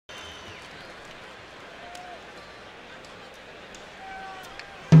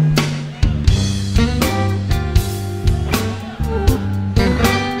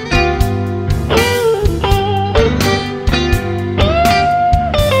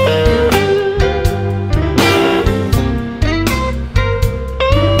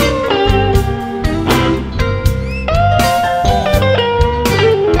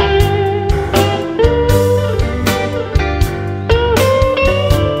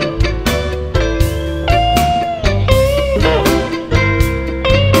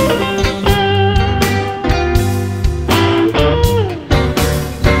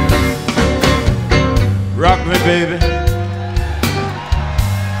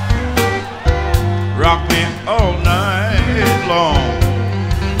all night long.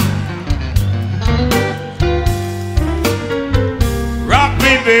 Rock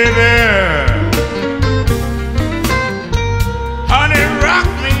me, baby, honey, rock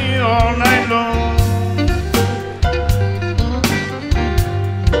me all night long.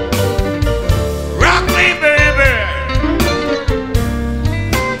 Rock me, baby,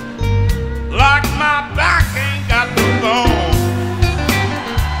 like my back ain't got no bone.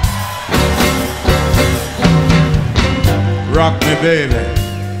 Rock me, baby,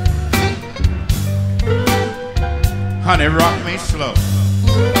 honey, rock me slow.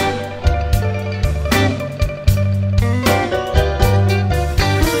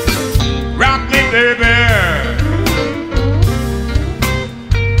 Rock me, baby,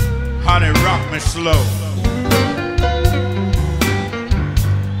 honey, rock me slow.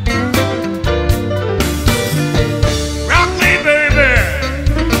 Rock me, baby,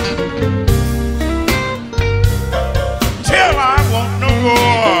 till I want no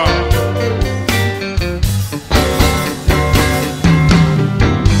more.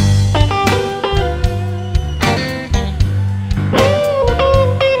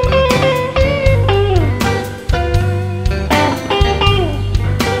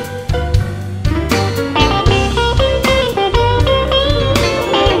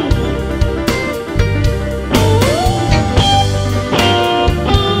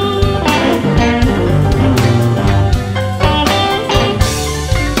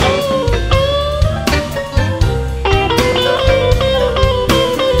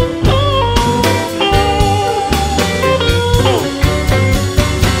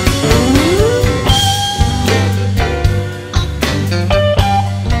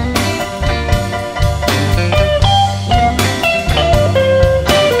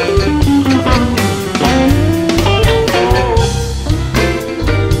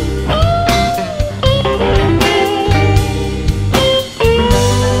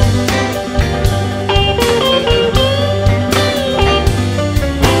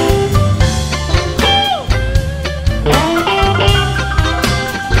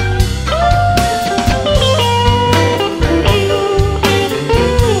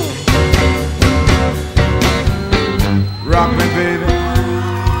 Rock me, baby,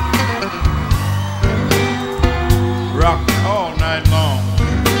 rock me all night long.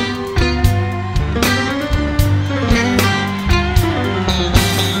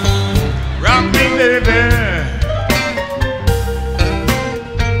 Rock me, baby,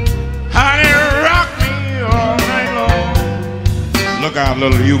 honey, rock me all night long. Look out,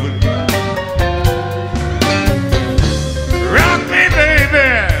 little Hubert. Rock me, baby,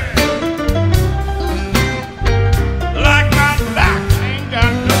 like my back ain't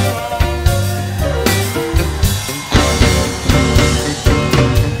got no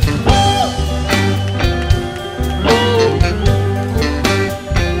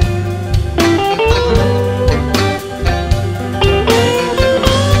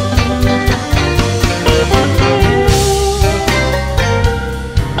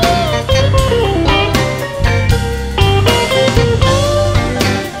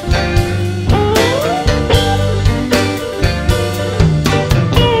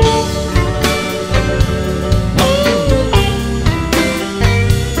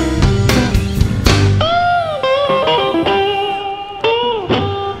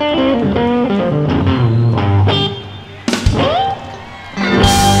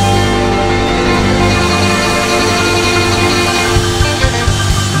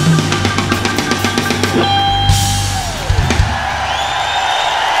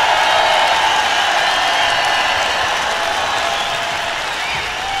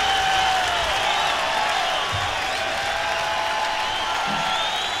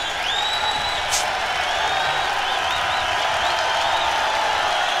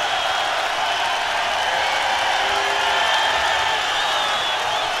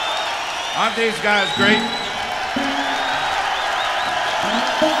Aren't these guys great?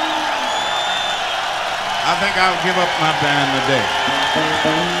 I think I'll give up my band today.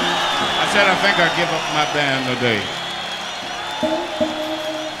 I said I think I'll give up my band today.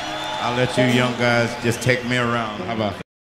 I'll let you young guys just take me around. How about that?